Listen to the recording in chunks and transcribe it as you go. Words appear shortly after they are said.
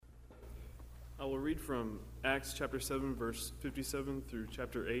I will read from Acts chapter 7, verse 57 through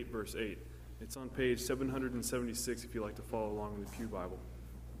chapter 8, verse 8. It's on page 776 if you'd like to follow along in the Pew Bible.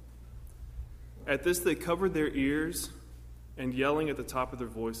 At this they covered their ears, and yelling at the top of their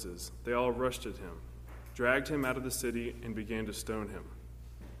voices, they all rushed at him, dragged him out of the city, and began to stone him.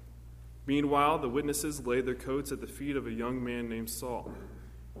 Meanwhile, the witnesses laid their coats at the feet of a young man named Saul.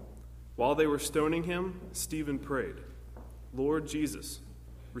 While they were stoning him, Stephen prayed, "Lord Jesus,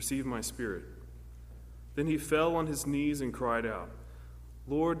 receive my spirit." Then he fell on his knees and cried out,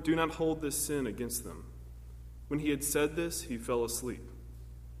 "Lord, do not hold this sin against them." When he had said this, he fell asleep.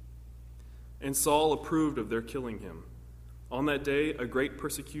 And Saul approved of their killing him. On that day, a great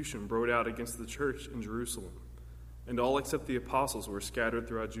persecution broke out against the church in Jerusalem, and all except the apostles were scattered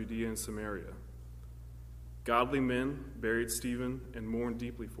throughout Judea and Samaria. Godly men buried Stephen and mourned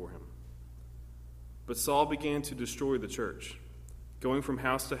deeply for him. But Saul began to destroy the church. Going from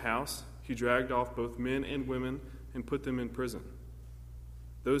house to house, he dragged off both men and women and put them in prison.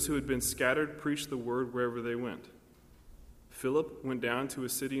 Those who had been scattered preached the word wherever they went. Philip went down to a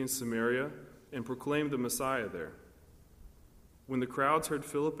city in Samaria and proclaimed the Messiah there. When the crowds heard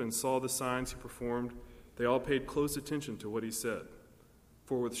Philip and saw the signs he performed, they all paid close attention to what he said.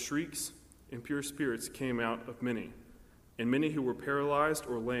 For with shrieks, impure spirits came out of many, and many who were paralyzed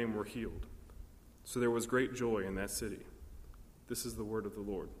or lame were healed. So there was great joy in that city. This is the word of the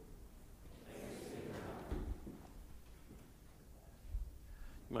Lord.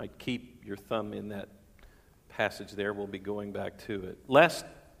 You might keep your thumb in that passage there. We'll be going back to it. Last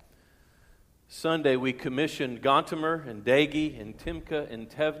Sunday, we commissioned Gontimer and Dagi and Timka and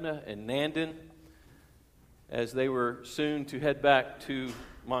Tevna and Nandon as they were soon to head back to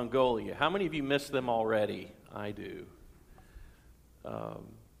Mongolia. How many of you missed them already? I do.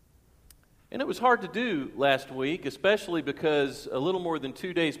 And it was hard to do last week, especially because a little more than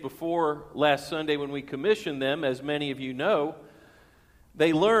 2 days before last Sunday when we commissioned them, as many of you know,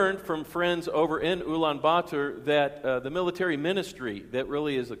 they learned from friends over in Ulaanbaatar that the military ministry, that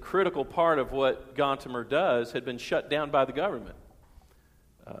really is a critical part of what Gontimer does, had been shut down by the government.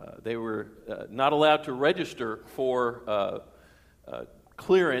 They were not allowed to register for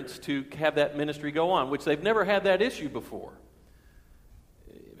clearance to have that ministry go on, which they've never had that issue before.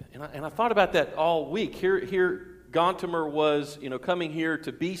 And I thought about that all week. Here Gontimer was, coming here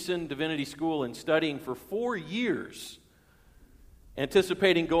to Beeson Divinity School and studying for 4 years,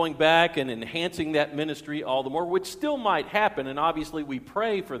 anticipating going back and enhancing that ministry all the more, which still might happen, and obviously we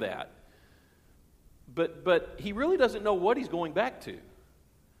pray for that. But he really doesn't know what he's going back to.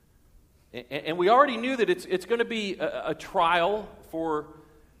 And we already knew that it's going to be a trial for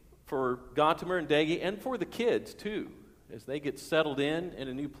Gontimer and Dagi and for the kids too, as they get settled in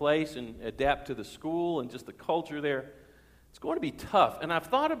a new place and adapt to the school and just the culture there. It's going to be tough. And I've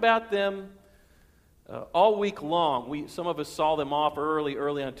thought about them all week long. Some of us saw them off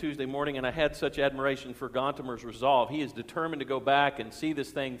early on Tuesday morning, and I had such admiration for Gontimer's resolve. He is determined to go back and see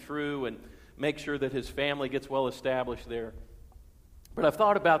this thing through and make sure that his family gets well established there. But I've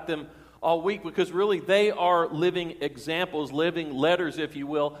thought about them all week because really they are living examples, living letters, if you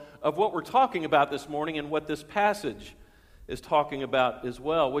will, of what we're talking about this morning and what this passage is talking about as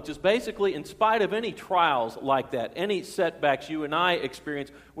well, which is basically, in spite of any trials like that, any setbacks you and I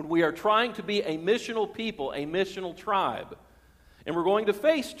experience, when we are trying to be a missional people, a missional tribe, and we're going to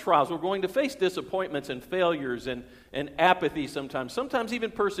face trials, we're going to face disappointments and failures and apathy sometimes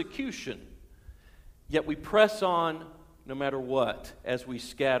even persecution, yet we press on no matter what as we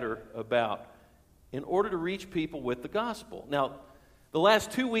scatter about in order to reach people with the gospel. Now, the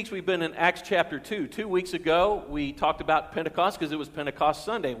last 2 weeks we've been in Acts chapter 2. 2 weeks ago we talked about Pentecost because it was Pentecost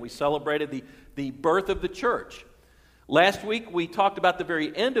Sunday and we celebrated the birth of the church. Last week we talked about the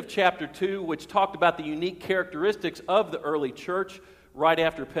very end of chapter 2, which talked about the unique characteristics of the early church right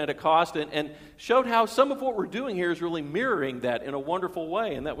after Pentecost and showed how some of what we're doing here is really mirroring that in a wonderful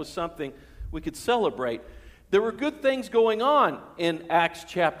way, and that was something we could celebrate. There were good things going on in Acts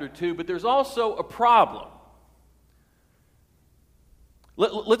chapter 2, but there's also a problem.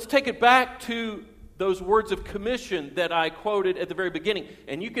 Let's take it back to those words of commission that I quoted at the very beginning,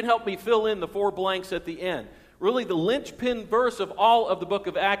 and you can help me fill in the 4 blanks at the end. Really, the linchpin verse of all of the book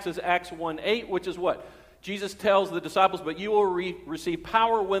of Acts is Acts 1:8, which is what? Jesus tells the disciples, "But you will receive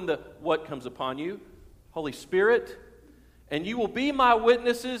power when what comes upon you? Holy Spirit. And you will be my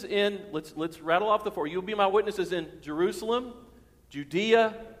witnesses in," let's rattle off the 4. "You will be my witnesses in Jerusalem,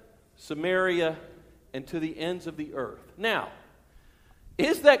 Judea, Samaria, and to the ends of the earth." Now,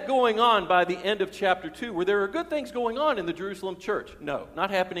 is that going on by the end of chapter 2? Were there good things going on in the Jerusalem church? No,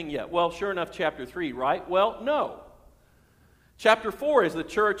 not happening yet. Well, sure enough, chapter 3, right? Well, no. Chapter 4, is the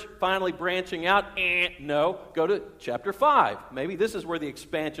church finally branching out? No. Go to chapter 5. Maybe this is where the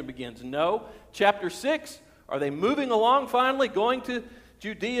expansion begins. No. Chapter 6, are they moving along finally, going to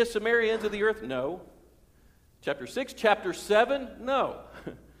Judea, Samaria, ends of the earth? No. Chapter 6. Chapter 7? No.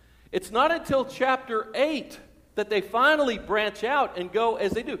 It's not until chapter 8 that they finally branch out and go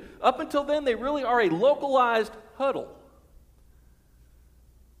as they do. Up until then, they really are a localized huddle.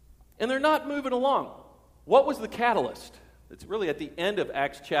 And they're not moving along. What was the catalyst? It's really at the end of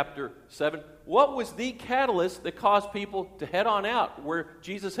Acts chapter 7. What was the catalyst that caused people to head on out where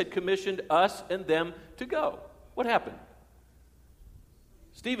Jesus had commissioned us and them to go? What happened?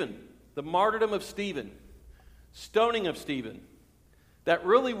 Stephen, the martyrdom of Stephen, stoning of Stephen. That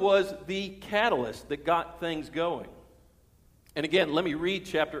really was the catalyst that got things going. And again, let me read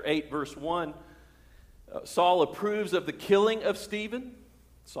chapter 8, verse 1. Saul approves of the killing of Stephen,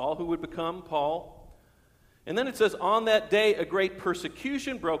 Saul who would become Paul. And then it says, on that day a great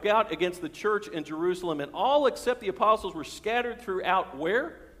persecution broke out against the church in Jerusalem, and all except the apostles were scattered throughout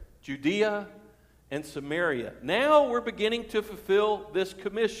where? Judea and Samaria. Now we're beginning to fulfill this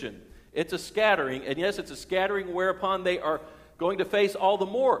commission. It's a scattering, and yes, it's a scattering whereupon they are going to face all the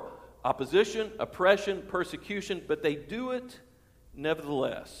more opposition, oppression, persecution, but they do it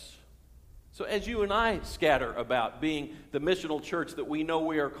nevertheless. So as you and I scatter about being the missional church that we know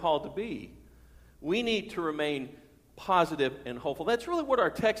we are called to be, we need to remain positive and hopeful. That's really what our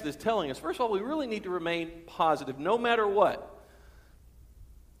text is telling us. First of all, we really need to remain positive no matter what.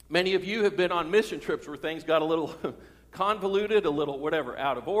 Many of you have been on mission trips where things got a little convoluted, a little whatever,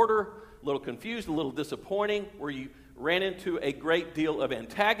 out of order, a little confused, a little disappointing, where you ran into a great deal of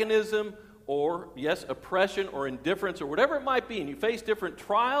antagonism or, yes, oppression or indifference or whatever it might be, and you face different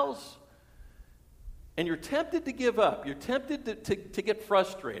trials, and you're tempted to give up. You're tempted to get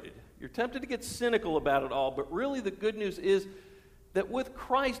frustrated. You're tempted to get cynical about it all, but really the good news is that with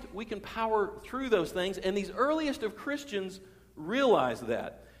Christ we can power through those things, and these earliest of Christians realized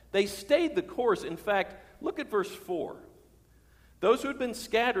that. They stayed the course. In fact, look at verse 4. Those who had been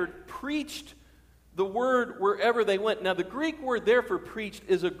scattered preached the word wherever they went. Now the Greek word there for preached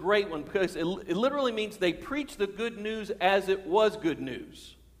is a great one because it literally means they preached the good news as it was good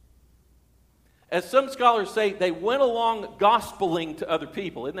news. As some scholars say, they went along gospeling to other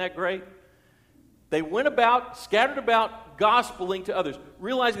people. Isn't that great? They went about, scattered about, gospeling to others,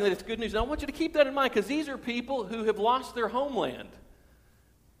 realizing that it's good news. And I want you to keep that in mind because these are people who have lost their homeland.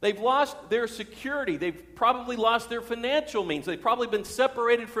 They've lost their security. They've probably lost their financial means. They've probably been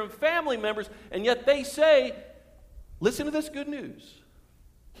separated from family members. And yet they say, listen to this good news.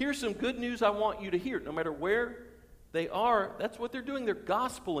 Here's some good news I want you to hear. No matter where they are, that's what they're doing. They're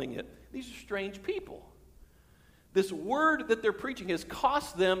gospeling it. These are strange people. This word that they're preaching has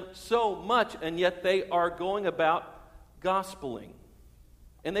cost them so much, and yet they are going about gospeling.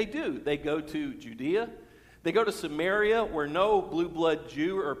 And they do. They go to Judea. They go to Samaria, where no blue-blood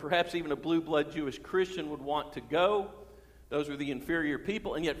Jew or perhaps even a blue-blood Jewish Christian would want to go. Those are the inferior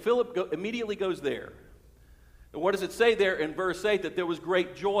people. And yet Philip immediately goes there. And what does it say there in verse 8? That there was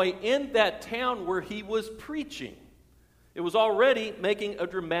great joy in that town where he was preaching. It was already making a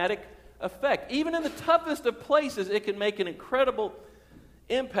dramatic effect. Even in the toughest of places, it can make an incredible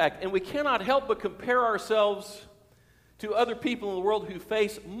impact. And we cannot help but compare ourselves to other people in the world who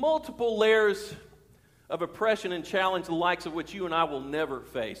face multiple layers of oppression and challenge, the likes of which you and I will never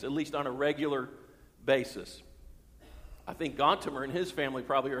face, at least on a regular basis. I think Gontimer and his family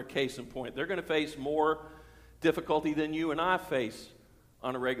probably are a case in point. They're going to face more difficulty than you and I face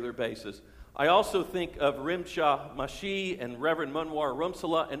on a regular basis. I also think of Rimshah Mashi and Reverend Munwar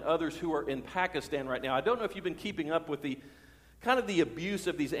Rumsala and others who are in Pakistan right now. I don't know if you've been keeping up with the kind of the abuse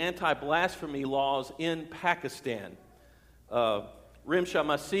of these anti-blasphemy laws in Pakistan. Rimshah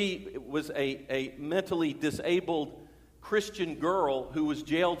Mashi was a mentally disabled Christian girl who was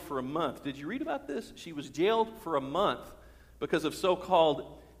jailed for a month. Did you read about this? She was jailed for a month because of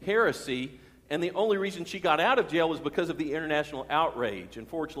so-called heresy. And the only reason she got out of jail was because of the international outrage.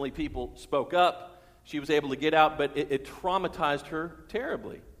 Unfortunately, people spoke up. She was able to get out, but it traumatized her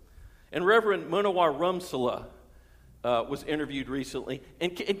terribly. And Reverend Munawar Rumsala was interviewed recently.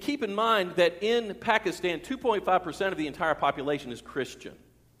 And keep in mind that in Pakistan, 2.5% of the entire population is Christian.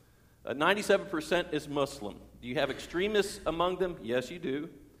 97% is Muslim. Do you have extremists among them? Yes, you do.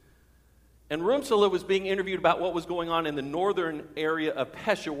 And Rumsala was being interviewed about what was going on in the northern area of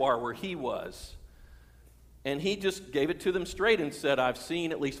Peshawar where he was. And he just gave it to them straight and said, I've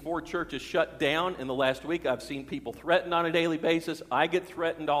seen at least 4 churches shut down in the last week. I've seen people threatened on a daily basis. I get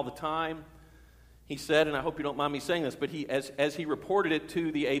threatened all the time. He said, and I hope you don't mind me saying this, but as he reported it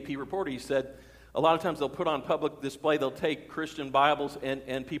to the AP reporter, he said, a lot of times they'll put on public display, they'll take Christian Bibles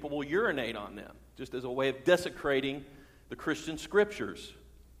and people will urinate on them, just as a way of desecrating the Christian scriptures.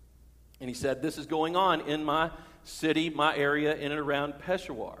 And he said, this is going on in my city, my area, in and around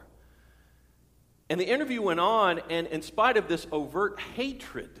Peshawar. And the interview went on, and in spite of this overt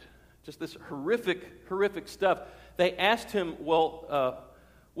hatred, just this horrific stuff, they asked him, well,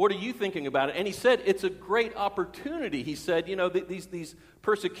 what are you thinking about it? And he said, it's a great opportunity. He said, these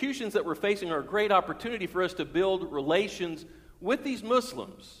persecutions that we're facing are a great opportunity for us to build relations with these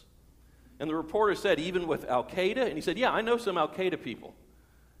Muslims. And the reporter said, even with Al-Qaeda? And he said, yeah, I know some Al-Qaeda people.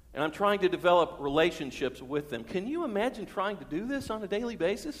 And I'm trying to develop relationships with them. Can you imagine trying to do this on a daily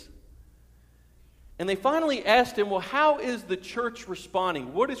basis? And they finally asked him, well, how is the church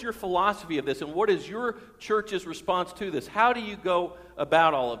responding? What is your philosophy of this? And what is your church's response to this? How do you go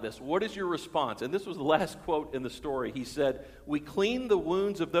about all of this? What is your response? And this was the last quote in the story. He said, we clean the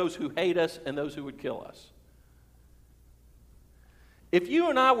wounds of those who hate us and those who would kill us. If you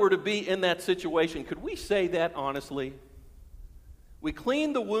and I were to be in that situation, could we say that honestly? We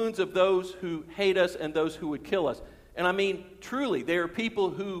clean the wounds of those who hate us and those who would kill us. And I mean, truly, there are people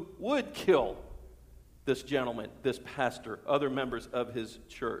who would kill this gentleman, this pastor, other members of his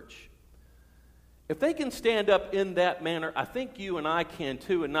church. If they can stand up in that manner, I think you and I can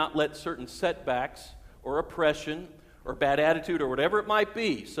too, and not let certain setbacks or oppression or bad attitude or whatever it might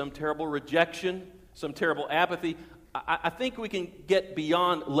be, some terrible rejection, some terrible apathy, I think we can get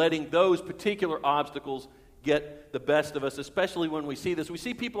beyond letting those particular obstacles get the best of us, especially when we see this. We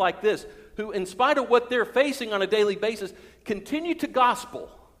see people like this who, in spite of what they're facing on a daily basis, continue to gospel,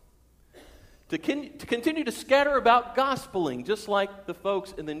 to continue to scatter about gospeling, just like the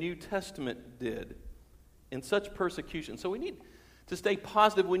folks in the New Testament did in such persecution. So we need to stay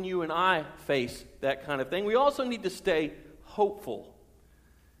positive when you and I face that kind of thing. We also need to stay hopeful.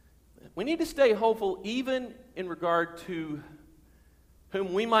 We need to stay hopeful even in regard to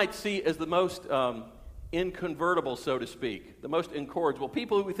whom we might see as the most inconvertible, so to speak, the most incorrigible,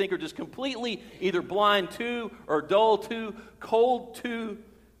 people who we think are just completely either blind to or dull to, cold to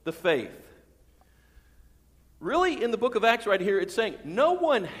the faith. Really, in the book of Acts right here, it's saying no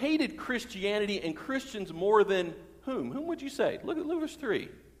one hated Christianity and Christians more than whom? Whom would you say? Look at verse 3.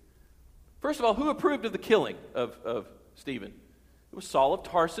 First of all, who approved of the killing of Stephen? It was Saul of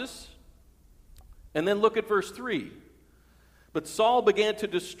Tarsus. And then look at verse 3. But Saul began to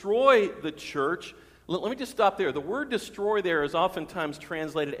destroy the church. Let me just stop there. The word destroy there is oftentimes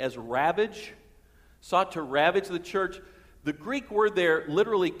translated as ravage, sought to ravage the church. The Greek word there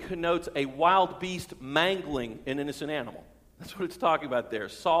literally connotes a wild beast mangling an innocent animal. That's what it's talking about there.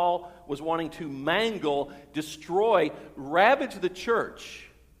 Saul was wanting to mangle, destroy, ravage the church.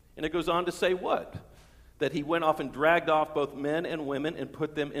 And it goes on to say what? That he went off and dragged off both men and women and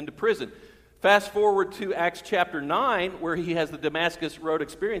put them into prison. Fast forward to Acts chapter 9, where he has the Damascus Road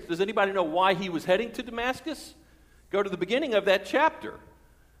experience. Does anybody know why he was heading to Damascus? Go to the beginning of that chapter.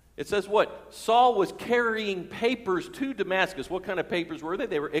 It says what? Saul was carrying papers to Damascus. What kind of papers were they?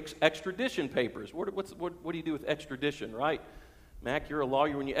 They were extradition papers. What do you do with extradition, right? Mac, you're a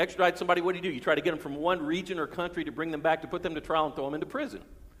lawyer. When you extradite somebody, what do? You try to get them from one region or country to bring them back, to put them to trial and throw them into prison.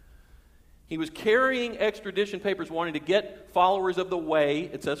 He was carrying extradition papers, wanting to get followers of the way,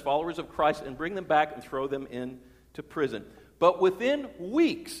 it says followers of Christ, and bring them back and throw them into prison. But within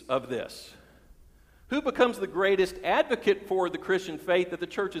weeks of this, who becomes the greatest advocate for the Christian faith that the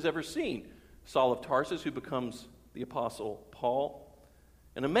church has ever seen? Saul of Tarsus, who becomes the Apostle Paul.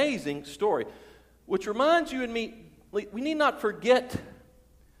 An amazing story, which reminds you and me, we need not forget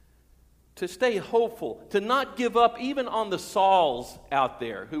to stay hopeful, to not give up even on the Sauls out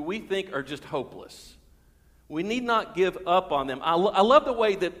there who we think are just hopeless. We need not give up on them. I love the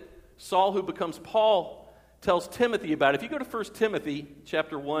way that Saul, who becomes Paul, tells Timothy about it. If you go to 1 Timothy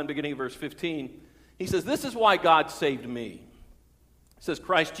chapter 1, beginning of verse 15, he says, this is why God saved me. It says,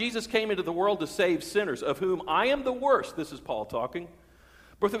 Christ Jesus came into the world to save sinners, of whom I am the worst. This is Paul talking.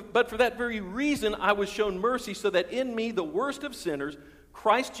 But for that very reason I was shown mercy, so that in me, the worst of sinners,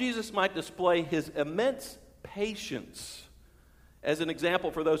 Christ Jesus might display his immense patience as an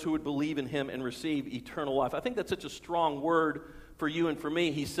example for those who would believe in him and receive eternal life. I think that's such a strong word for you and for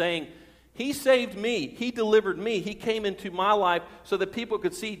me. He's saying, he saved me, he delivered me, he came into my life so that people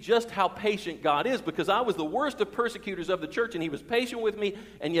could see just how patient God is, because I was the worst of persecutors of the church, and he was patient with me,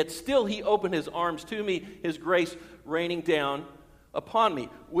 and yet still he opened his arms to me, his grace raining down upon me,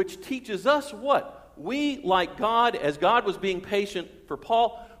 which teaches us what? We, like God, as God was being patient for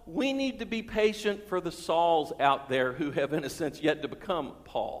Paul, we need to be patient for the Sauls out there who have, in a sense, yet to become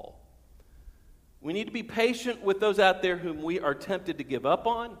Paul. We need to be patient with those out there whom we are tempted to give up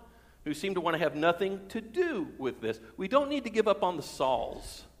on, who seem to want to have nothing to do with this. We don't need to give up on the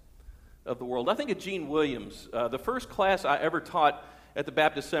Sauls of the world. I think of Gene Williams. The first class I ever taught at the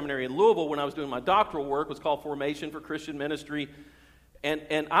Baptist Seminary in Louisville when I was doing my doctoral work was called Formation for Christian Ministry.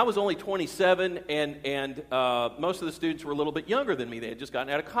 And I was only 27, and most of the students were a little bit younger than me. They had just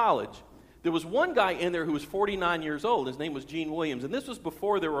gotten out of college. There was one guy in there who was 49 years old. His name was Gene Williams. And this was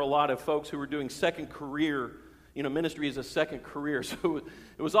before there were a lot of folks who were doing second career, ministry as a second career. So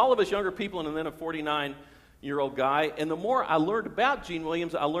it was all of us younger people and then a 49-year-old guy. And the more I learned about Gene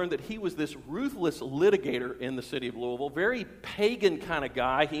Williams, I learned that he was this ruthless litigator in the city of Louisville, very pagan kind of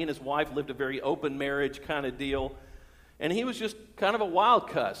guy. He and his wife lived a very open marriage kind of deal. And he was just kind of a wild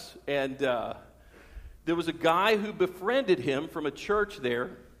cuss. And there was a guy who befriended him from a church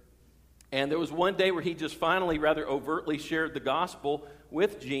there. And there was one day where he just finally rather overtly shared the gospel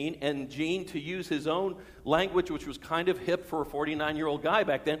with Gene. And Gene, to use his own language, which was kind of hip for a 49-year-old guy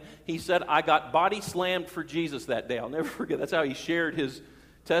back then, he said, "I got body slammed for Jesus that day." I'll never forget. That's how he shared his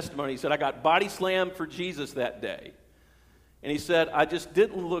testimony. He said, "I got body slammed for Jesus that day." And he said, "I just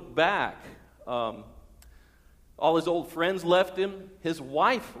didn't look back." All his old friends left him. His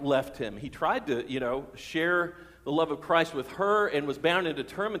wife left him. He tried to, share the love of Christ with her and was bound and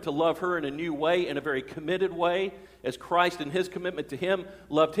determined to love her in a new way, in a very committed way. As Christ in his commitment to him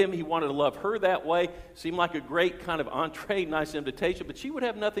loved him, he wanted to love her that way. Seemed like a great kind of entree, nice invitation, but she would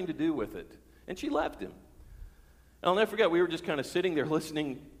have nothing to do with it. And she left him. And I'll never forget, we were just kind of sitting there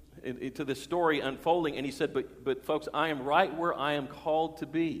listening to this story unfolding, and he said, but folks, I am right where I am called to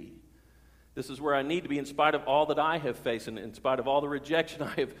be. This is where I need to be in spite of all that I have faced and in spite of all the rejection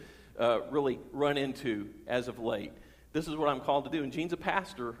I have really run into as of late. This is what I'm called to do. And Gene's a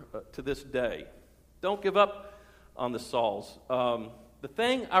pastor to this day. Don't give up on the Sauls. The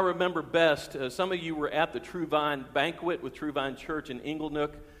thing I remember best, some of you were at the True Vine banquet with True Vine Church in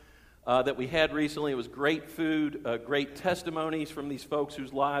Inglenook that we had recently. It was great food, great testimonies from these folks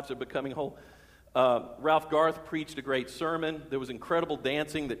whose lives are becoming whole. Ralph Garth preached a great sermon. There was incredible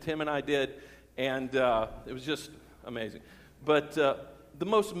dancing that Tim and I did, and it was just amazing. But the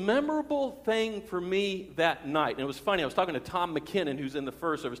most memorable thing for me that night, and it was funny, I was talking to Tom McKinnon, who's in the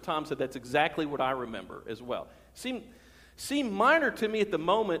first service. Tom said that's exactly what I remember as well. Seemed minor to me at the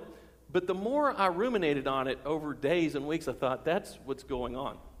moment, but the more I ruminated on it over days and weeks, I thought, that's what's going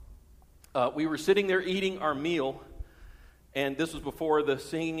on. We were sitting there eating our meal, and this was before the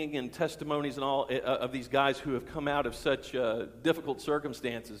singing and testimonies and all of these guys who have come out of such difficult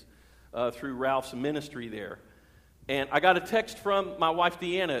circumstances through Ralph's ministry there. And I got a text from my wife,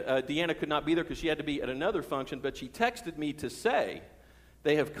 Deanna. Deanna could not be there because she had to be at another function, but she texted me to say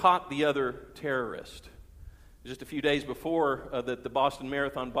they have caught the other terrorist. Just a few days before that the Boston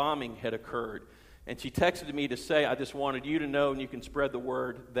Marathon bombing had occurred. And she texted me to say, "I just wanted you to know, and you can spread the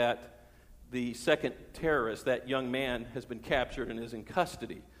word, that the second terrorist, that young man, has been captured and is in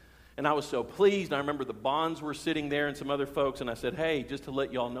custody." And I was so pleased. I remember the Bonds were sitting there and some other folks, and I said, "Hey, just to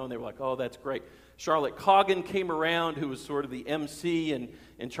let you all know," and they were like, "Oh, that's great." Charlotte Coggin came around, who was sort of the MC and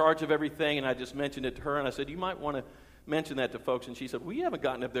in charge of everything, and I just mentioned it to her, and I said, "You might want to mention that to folks." And she said, "We haven't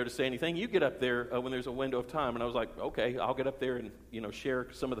gotten up there to say anything. You get up there when there's a window of time." And I was like, "Okay, I'll get up there and share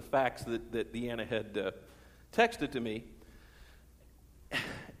some of the facts that Deanna had texted to me."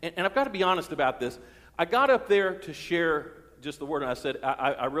 And I've got to be honest about this. I got up there to share just the word, and I said,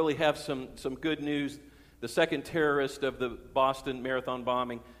 I really have some good news. The second terrorist of the Boston Marathon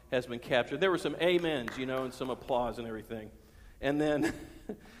bombing has been captured. There were some amens, and some applause and everything. And then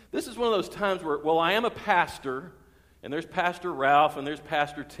this is one of those times where, well, I am a pastor, and there's Pastor Ralph, and there's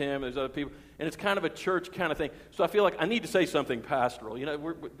Pastor Tim, there's other people, and it's kind of a church kind of thing. So I feel like I need to say something pastoral.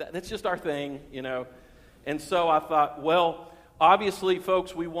 That's just our thing, And so I thought, well, obviously,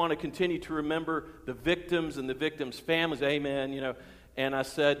 folks, we want to continue to remember the victims and the victims' families. Amen, And I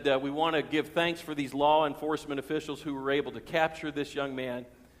said, we want to give thanks for these law enforcement officials who were able to capture this young man.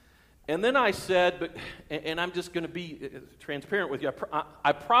 And then I said, and I'm just going to be transparent with you,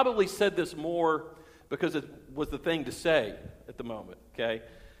 I probably said this more because it was the thing to say at the moment, okay?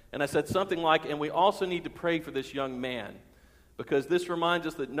 And I said something like, and we also need to pray for this young man because this reminds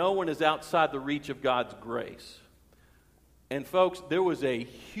us that no one is outside the reach of God's grace. And folks, there was a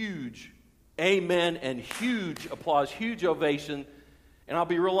huge amen and huge applause, huge ovation. And I'll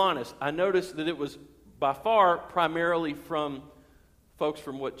be real honest, I noticed that it was by far primarily from folks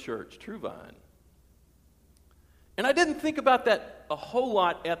from what church? True Vine. And I didn't think about that a whole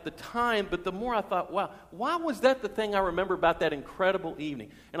lot at the time, but the more I thought, wow, why was that the thing I remember about that incredible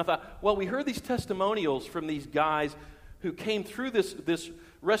evening? And I thought, well, we heard these testimonials from these guys who came through this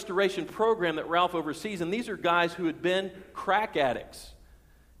restoration program that Ralph oversees, and these are guys who had been crack addicts.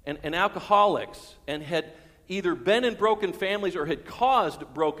 and alcoholics, and had either been in broken families or had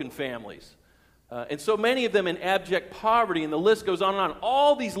caused broken families. And so many of them in abject poverty, and the list goes on and on.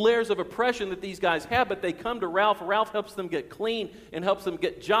 All these layers of oppression that these guys have, but they come to Ralph. Ralph helps them get clean and helps them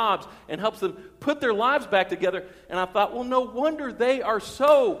get jobs and helps them put their lives back together. And I thought, well, no wonder they are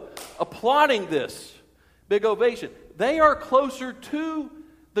so applauding this big ovation. They are closer to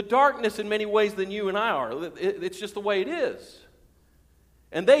the darkness in many ways than you and I are. It's just the way it is.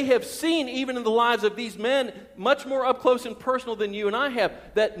 And they have seen, even in the lives of these men, much more up close and personal than you and I have,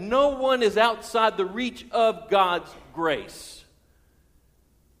 that no one is outside the reach of God's grace.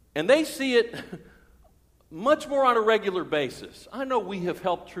 And they see it much more on a regular basis. I know we have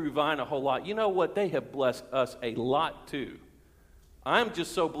helped True Vine a whole lot. You know what? They have blessed us a lot too. I'm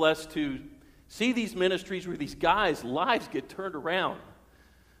just so blessed to see these ministries where these guys' lives get turned around.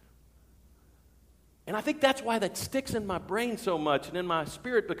 And I think that's why that sticks in my brain so much and in my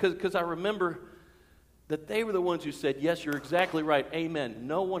spirit, because I remember that they were the ones who said, yes, you're exactly right, amen.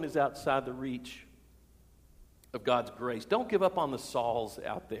 No one is outside the reach of God's grace. Don't give up on the Sauls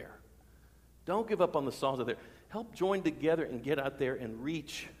out there. Don't give up on the Sauls out there. Help join together and get out there and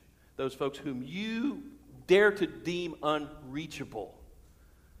reach those folks whom you dare to deem unreachable,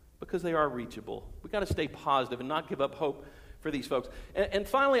 because they are reachable. We've got to stay positive and not give up hope for these folks. And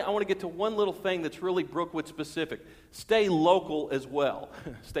finally, I want to get to one little thing that's really Brookwood specific. Stay local as well.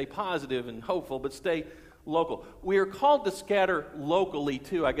 Stay positive and hopeful, but stay local. We are called to scatter locally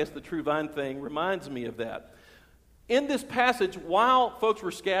too. I guess the True Vine thing reminds me of that. In this passage, while folks were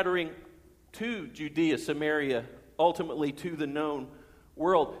scattering to Judea, Samaria, ultimately to the known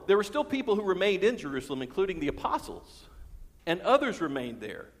world, there were still people who remained in Jerusalem, including the apostles, and others remained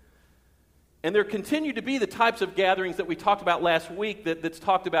there. And there continue to be the types of gatherings that we talked about last week that's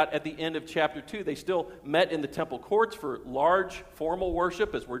talked about at the end of chapter 2. They still met in the temple courts for large formal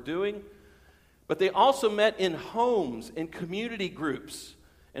worship, as we're doing. But they also met in homes, in community groups,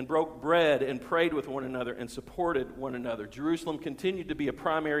 and broke bread and prayed with one another and supported one another. Jerusalem continued to be a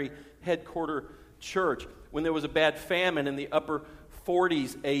primary headquarter church. When there was a bad famine in the upper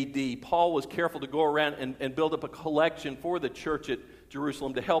 40s AD, Paul was careful to go around and build up a collection for the church at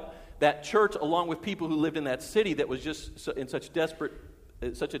Jerusalem to help that church, along with people who lived in that city that was just in such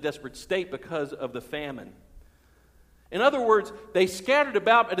a desperate state because of the famine. In other words, they scattered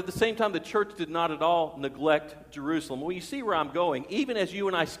about, but at the same time, the church did not at all neglect Jerusalem. Well, you see where I'm going. Even as you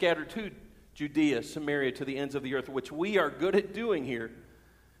and I scattered to Judea, Samaria, to the ends of the earth, which we are good at doing here,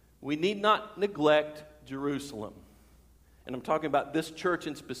 we need not neglect Jerusalem. And I'm talking about this church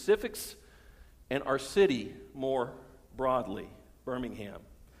in specifics and our city more broadly, Birmingham.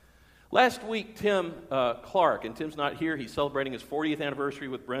 Last week, Tim Clark, and Tim's not here, he's celebrating his 40th anniversary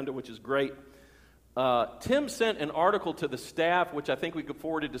with Brenda, which is great. Tim sent an article to the staff, which I think we could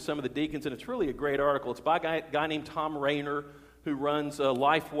forward it to some of the deacons, and it's really a great article. It's by a guy named Tom Rayner, who runs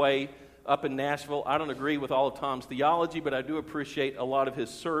Lifeway up in Nashville. I don't agree with all of Tom's theology, but I do appreciate a lot of his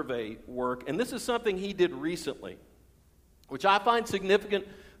survey work. And this is something he did recently, which I find significant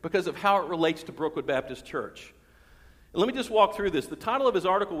because of how it relates to Brookwood Baptist Church. Let me just walk through this. The title of his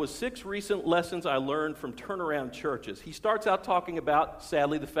article was 6 Recent Lessons I Learned from Turnaround Churches. He starts out talking about,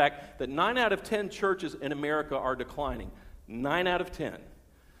 sadly, the fact that 9 out of 10 churches in America are declining. 9 out of 10.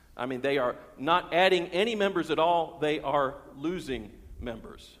 I mean, they are not adding any members at all. They are losing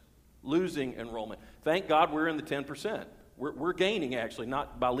members, losing enrollment. Thank God we're in the 10%. We're gaining, actually,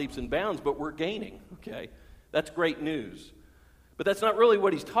 not by leaps and bounds, but we're gaining, okay? That's great news. But that's not really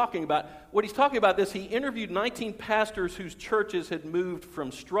what he's talking about. What he's talking about is he interviewed 19 pastors whose churches had moved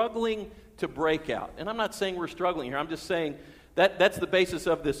from struggling to breakout. And I'm not saying we're struggling here. I'm just saying that's the basis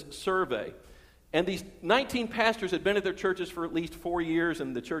of this survey. And these 19 pastors had been at their churches for at least 4 years,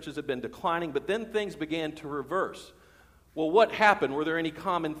 and the churches had been declining. But then things began to reverse. Well, what happened? Were there any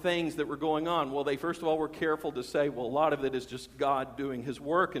common things that were going on? Well, they first of all were careful to say, well, a lot of it is just God doing his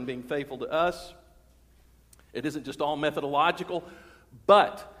work and being faithful to us. It isn't just all methodological,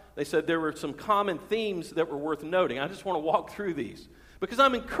 but they said there were some common themes that were worth noting. I just want to walk through these because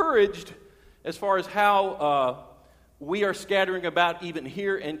I'm encouraged as far as how we are scattering about even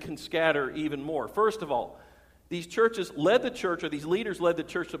here and can scatter even more. First of all, these churches led the church, or these leaders led the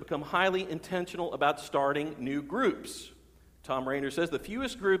church to become highly intentional about starting new groups. Tom Rayner says the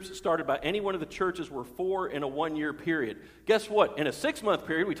fewest groups started by any one of the churches were 4 in a 1-year period. Guess what? In a 6-month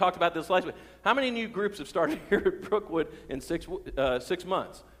period, we talked about this last week, how many new groups have started here at Brookwood in 6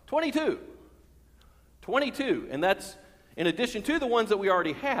 months? 22. 22. And that's in addition to the ones that we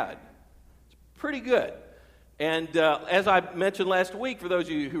already had. It's pretty good. And as I mentioned last week, for those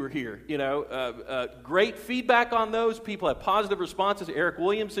of you who were here, great feedback on those. People have positive responses. Eric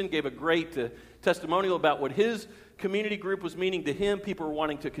Williamson gave a great testimonial about what his community group was meaning to him. People are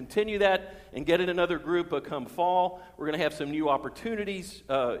wanting to continue that and get in another group come fall. We're going to have some new opportunities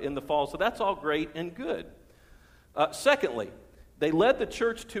in the fall, so that's all great and good. Secondly, they led the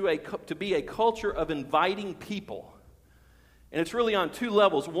church to be a culture of inviting people. And it's really on two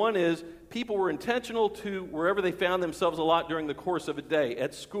levels. One is people were intentional to wherever they found themselves a lot during the course of a day,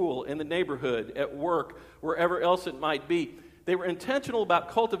 at school, in the neighborhood, at work, wherever else it might be. They were intentional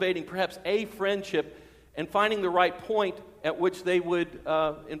about cultivating perhaps a friendship and finding the right point at which they would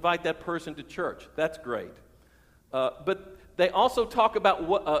invite that person to church. That's great. But they also talk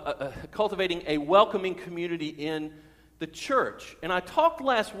about cultivating a welcoming community in the church. And I talked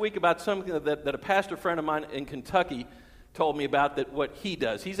last week about something that a pastor friend of mine in Kentucky told me about, that what he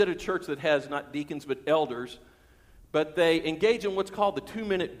does. He's at a church that has not deacons but elders, but they engage in what's called the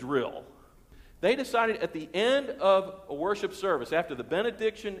 2-minute drill. They decided at the end of a worship service, after the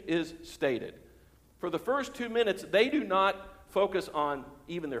benediction is stated, for the first 2 minutes, they do not focus on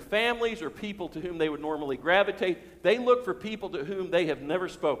even their families or people to whom they would normally gravitate. They look for people to whom they have never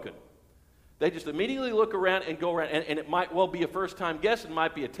spoken. They just immediately look around and go around, and it might well be a first-time guest, it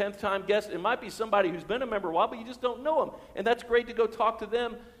might be a 10th-time guest, it might be somebody who's been a member a while, but you just don't know them, and that's great to go talk to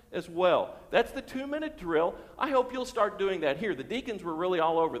them as well. That's the 2-minute drill. I hope you'll start doing that here. The deacons were really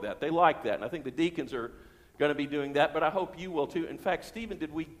all over that. They like that, and I think the deacons are going to be doing that, but I hope you will too. In fact, Stephen,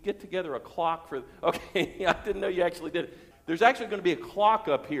 did we get together a clock for... Okay, I didn't know you actually did it. There's actually going to be a clock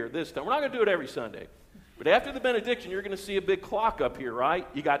up here this time. We're not going to do it every Sunday, but after the benediction, you're going to see a big clock up here, right?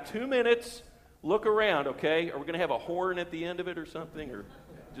 You got 2 minutes. Look around, okay? Are we going to have a horn at the end of it or something? Or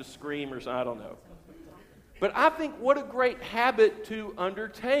just scream or something? I don't know. But I think what a great habit to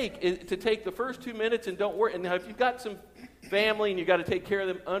undertake, is to take the first 2 minutes and don't worry. And now if you've got some family and you've got to take care of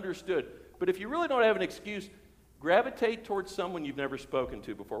them, understood. But if you really don't have an excuse, gravitate towards someone you've never spoken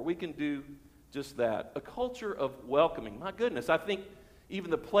to before. We can do just that. A culture of welcoming. My goodness, I think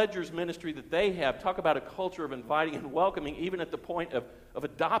even the Pledgers ministry that they have, talk about a culture of inviting and welcoming, even at the point of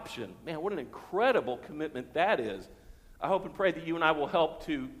adoption. Man, what an incredible commitment that is. I hope and pray that you and I will help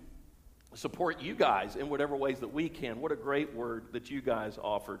to support you guys in whatever ways that we can. What a great word that you guys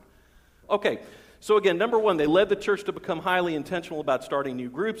offered. Okay, so again, number one, they led the church to become highly intentional about starting new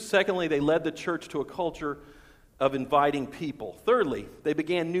groups. Secondly, they led the church to a culture of inviting people. Thirdly, they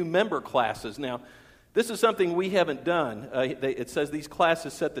began new member classes. Now, this is something we haven't done. It says these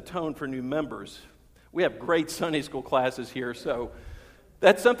classes set the tone for new members. We have great Sunday school classes here, so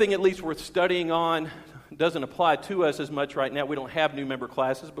that's something at least worth studying on. It doesn't apply to us as much right now. We don't have new member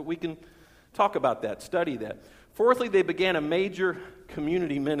classes, but we can talk about that, study that. Fourthly, they began a major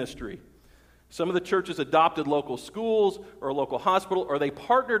community ministry. Some of the churches adopted local schools or a local hospital, or they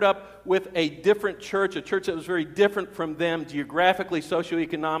partnered up with a different church, a church that was very different from them geographically,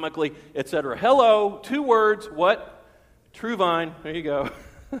 socioeconomically, etc. Hello, 2 words, what? True Vine, there you go.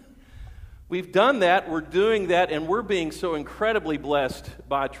 We've done that, we're doing that, and we're being so incredibly blessed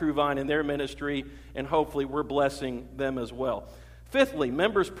by True Vine and their ministry, and hopefully we're blessing them as well. Fifthly,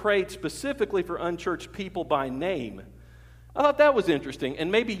 members prayed specifically for unchurched people by name. I thought that was interesting,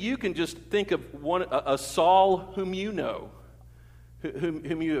 and maybe you can just think of a Saul whom you know,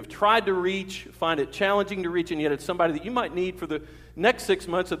 whom you have tried to reach, find it challenging to reach, and yet it's somebody that you might need for the next 6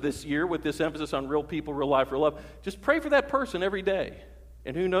 months of this year with this emphasis on real people, real life, real love. Just pray for that person every day,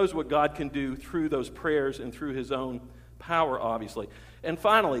 and who knows what God can do through those prayers and through His own power, obviously. And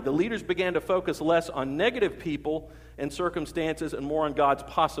finally, the leaders began to focus less on negative people and circumstances and more on God's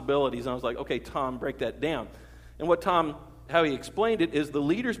possibilities. And I was like, okay, Tom, break that down. And how he explained it is the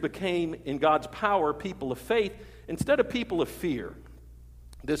leaders became, in God's power, people of faith instead of people of fear.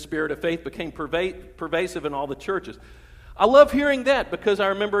 This spirit of faith became pervasive in all the churches. I love hearing that because I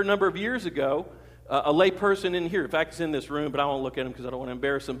remember a number of years ago, a lay person in here, in fact, he's in this room, but I won't look at him because I don't want to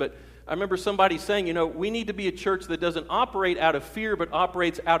embarrass him, but I remember somebody saying, we need to be a church that doesn't operate out of fear, but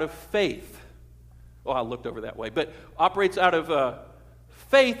operates out of faith. Oh, I looked over that way, but operates out of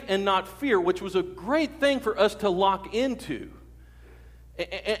faith and not fear, which was a great thing for us to lock into.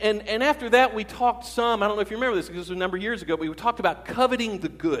 And after that, we talked some, I don't know if you remember this, because it was a number of years ago, but we talked about coveting the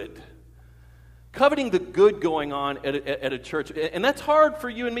good. Coveting the good going on at a church. And that's hard for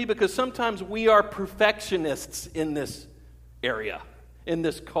you and me because sometimes we are perfectionists in this area, in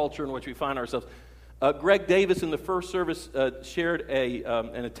this culture in which we find ourselves. Greg Davis in the first service shared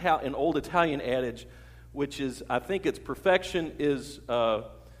an old Italian adage, which is, I think it's perfection is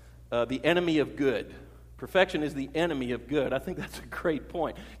the enemy of good. Perfection is the enemy of good. I think that's a great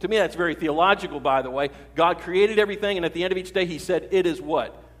point. To me, that's very theological, by the way. God created everything, and at the end of each day, he said, it is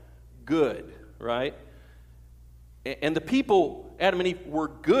what? Good, right? And the people, Adam and Eve, were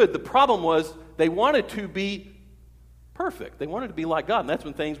good. The problem was they wanted to be perfect. They wanted to be like God, and that's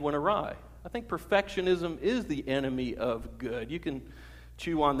when things went awry. I think perfectionism is the enemy of good. You can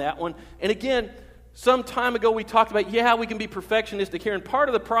chew on that one. And again, some time ago we talked about, we can be perfectionistic here. And part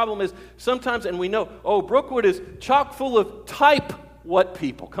of the problem is sometimes, and we know, Brookwood is chock full of type what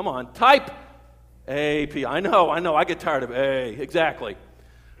people? Come on, type A, P. I know, I get tired of A. Exactly.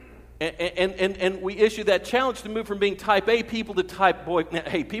 And we issue that challenge to move from being type A people to type boy. Now,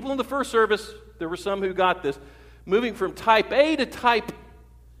 hey, people in the first service, there were some who got this. Moving from type A to type.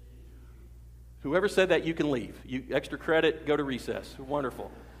 Whoever said that, you can leave. You extra credit, go to recess. Wonderful.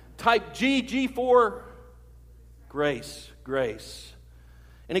 Type G, G for grace.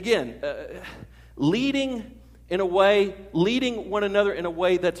 And again, leading one another in a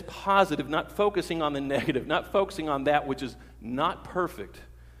way that's positive, not focusing on the negative, not focusing on that which is not perfect,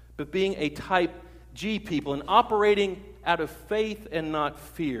 but being a type G people and operating out of faith and not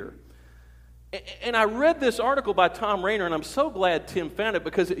fear. And I read this article by Tom Rainer, and I'm so glad Tim found it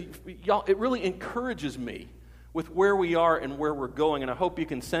because it really encourages me with where we are and where we're going, and I hope you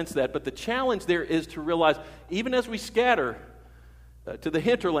can sense that. But the challenge there is to realize, even as we scatter to the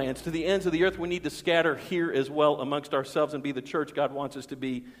hinterlands, to the ends of the earth, we need to scatter here as well amongst ourselves and be the church God wants us to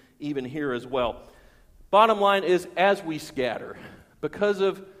be even here as well. Bottom line is, as we scatter, because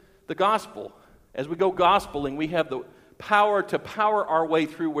of the gospel, as we go gospeling, we have the power to power our way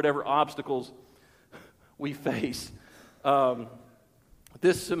through whatever obstacles we face.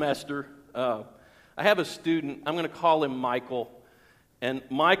 This semester, I have a student, I'm going to call him Michael, and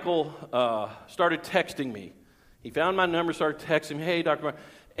Michael started texting me. He found my number, started texting me, hey, Dr. Mark,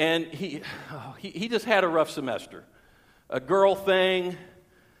 and he just had a rough semester. A girl thing,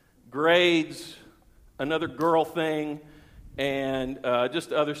 grades, another girl thing, and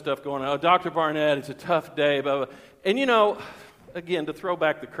just other stuff going on. Oh, Dr. Barnett, it's a tough day, blah, blah. And again, to throw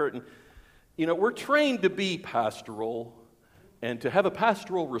back the curtain, we're trained to be pastoral and to have a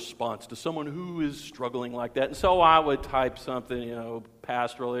pastoral response to someone who is struggling like that. And so I would type something,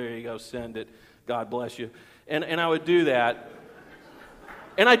 pastoral, there you go, send it, God bless you. And I would do that.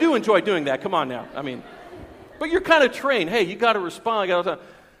 And I do enjoy doing that, come on now. But you're kind of trained. Hey, you got to respond.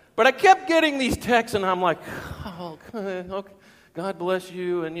 But I kept getting these texts, and I'm like, okay, God bless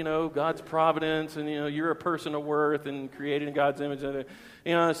you, and, God's providence, and, you're a person of worth and created in God's image.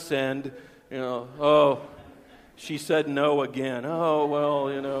 And, send, she said no again. Oh,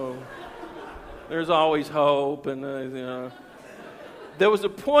 well, there's always hope. And, there was a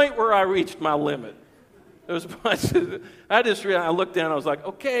point where I reached my limit. I looked down, I was like,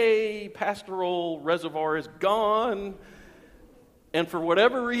 okay, pastoral reservoir is gone. And for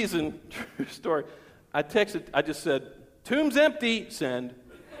whatever reason, true story, I just said, tomb's empty, send.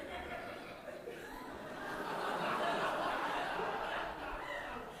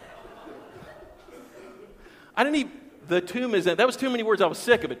 The tomb is empty. That was too many words. I was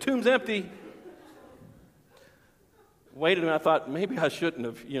sick of it. Tomb's empty. Waited a minute. I thought, maybe I shouldn't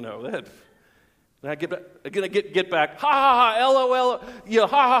have, that. And I get back, ha, ha, ha, LOL, ha,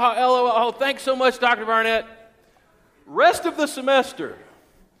 ha, ha, LOL. Oh, thanks so much, Dr. Barnett. Rest of the semester,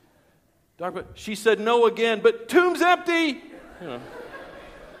 she said no again, but tomb's empty.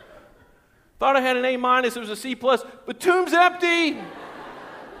 Thought I had an A-, it was a C+, but tomb's empty.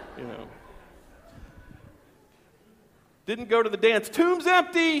 Didn't go to the dance, tomb's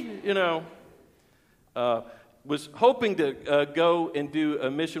empty. Was hoping to go and do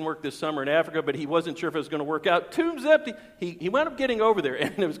a mission work this summer in Africa, but he wasn't sure if it was going to work out. Tomb's empty. He wound up getting over there,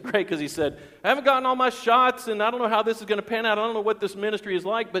 and it was great because he said, I haven't gotten all my shots, and I don't know how this is going to pan out. I don't know what this ministry is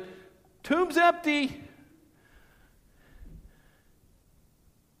like, but tomb's empty.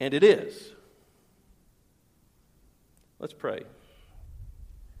 And it is. Let's pray.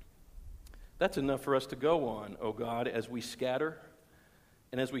 That's enough for us to go on, oh God, as we scatter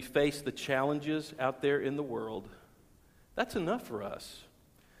and as we face the challenges out there in the world. That's enough for us.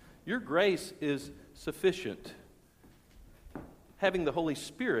 Your grace is sufficient. Having the Holy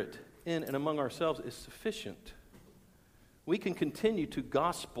Spirit in and among ourselves is sufficient. We can continue to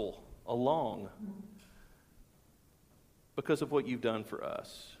gospel along because of what you've done for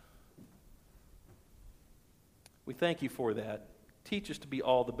us. We thank you for that. Teach us to be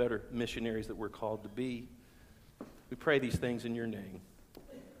all the better missionaries that we're called to be. We pray these things in your name.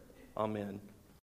 Amen.